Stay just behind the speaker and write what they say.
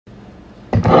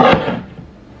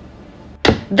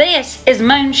This is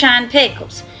moonshine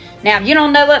pickles. Now, if you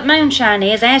don't know what moonshine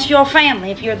is, ask your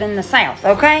family if you're in the South,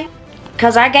 okay?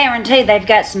 Because I guarantee they've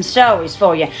got some stories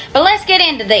for you. But let's get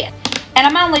into this. And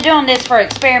I'm only doing this for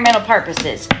experimental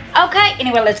purposes. Okay,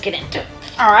 anyway, let's get into it.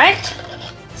 All right,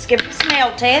 let's give it a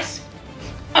smell test.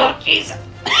 Oh, Jesus.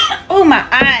 Oh, my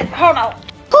eyes. Hold on.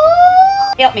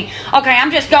 Ooh, help me. Okay,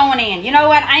 I'm just going in. You know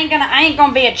what? I ain't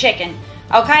gonna be a chicken.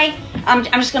 Okay? I'm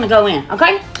just gonna go in.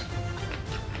 Okay?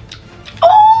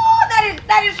 Oh,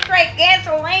 that is straight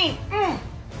gasoline.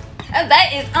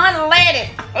 That is unleaded.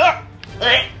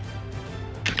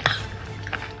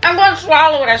 I'm gonna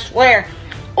swallow it, I swear.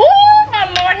 Oh, my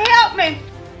Lord, help me.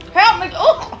 Help me.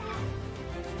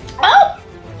 Oh,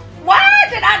 why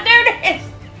did I do this?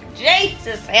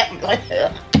 Jesus, help me.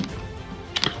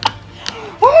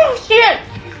 Oh, shit.